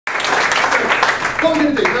what I'm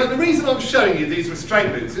going to do, now the reason I'm showing you these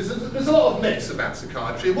restraint boots is that there's a lot of myths about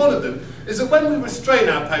psychiatry. One of them is that when we restrain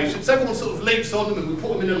our patients, everyone sort of leaps on them and we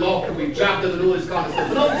put them in a lock and we jab them and all this kind of stuff.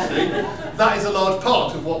 And obviously, that is a large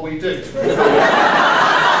part of what we do.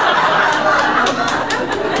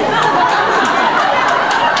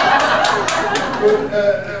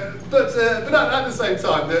 But at the same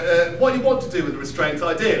time, what you want to do with the restraint,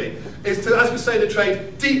 ideally, is to, as we say in the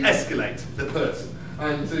trade, de-escalate the person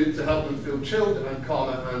and to help them feel chilled and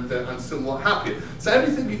calmer and somewhat happier. So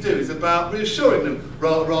everything you do is about reassuring them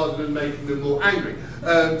rather than making them more angry.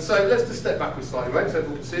 So let's just step backwards slightly, right, so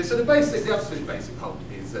everyone can see it. So the absolute basic hold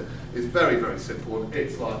is very, very simple, and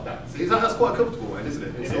it's like that. See, that's quite a comfortable one, isn't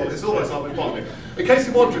it? It's almost like we're bonding. In case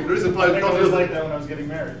you're wondering, there is a bloke... I was like that when I was getting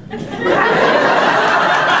married.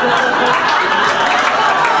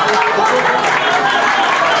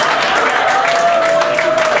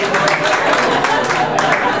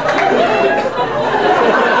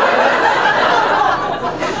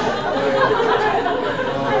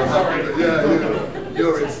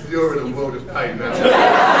 You're in a world of pain now.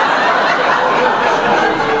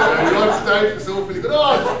 You're on stage, it's all feeling good. Oh, I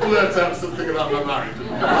just blurt out something about my marriage. You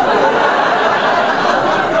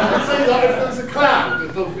can see, like, if there was a cloud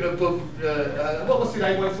above what was your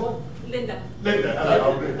name, where's one? Linda. Linda,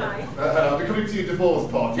 hello. Hi. I'll be coming to your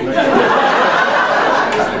divorce party later.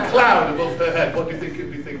 There's a cloud above her head. What do you think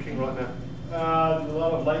it'd be thinking right now? A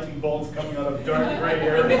lot of lightning bolts coming out of dark grey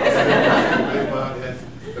hair. Well, yes.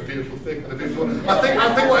 A beautiful thing and a beautiful one. I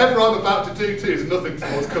think whatever I'm about to do too is nothing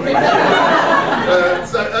towards coming.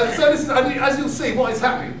 So this is, as you'll see, what is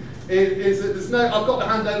happening is that there's no. I've got the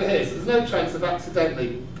hand over here, so there's no chance of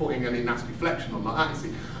accidentally putting any nasty flexion on like that. You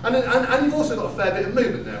see, and you've also got a fair bit of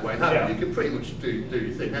movement there, Wayne. Haven't you? You can pretty much do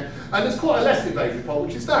your thing there. And there's quite a less invasive hold,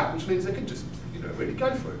 which is that, which means they can just really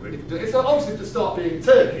go for it. Really can do it. So obviously to start being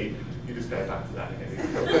turkey. You just go back to that again.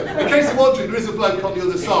 In case you're wondering, there is a bloke on the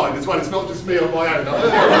other side as well. It's not just me on my own.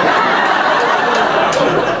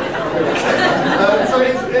 So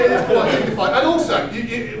it is quite dignified. And also,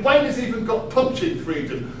 Wayne has even got punching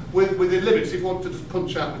freedom within limits. If you want to just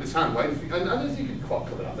punch out with his hand, Wayne, and as you can quite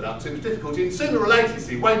cover that without too much difficulty. And sooner or later, you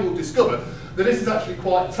see, Wayne will discover that this is actually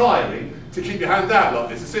quite tiring to keep your hand out like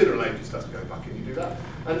this. And sooner or later, you just have to go back and you do that.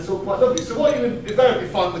 And it's all quite lovely. So what you invariably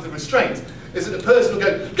find with the restraint is that the person will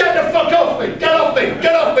go, get the fuck off me, get off me,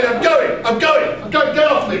 get off me, I'm going,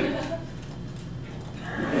 get off me.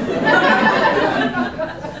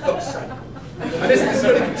 Fuck's sake. And this is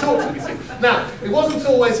really can talk to them, you see. Now, it wasn't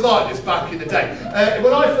always like this back in the day.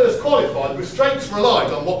 When I first qualified, restraints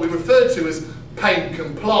relied on what we referred to as pain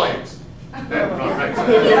compliance. This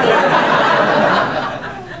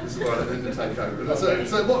is where I didn't take over.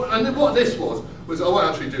 So what this was I won't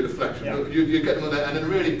actually do the flexion, but you get them on there and then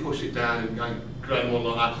really push it down and grab them on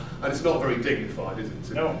like that, and it's not very dignified, is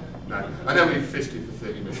it? No. No. And then we fist it for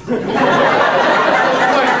 30 minutes.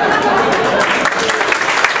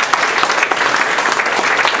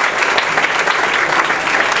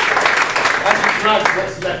 Grabs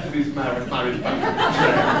what's left of his marriage back in the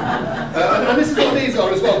chair. And this is what these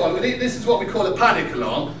are as well. This is what we call a panic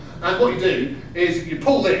alarm. And what you do is you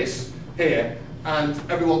pull this here and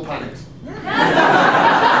everyone panics.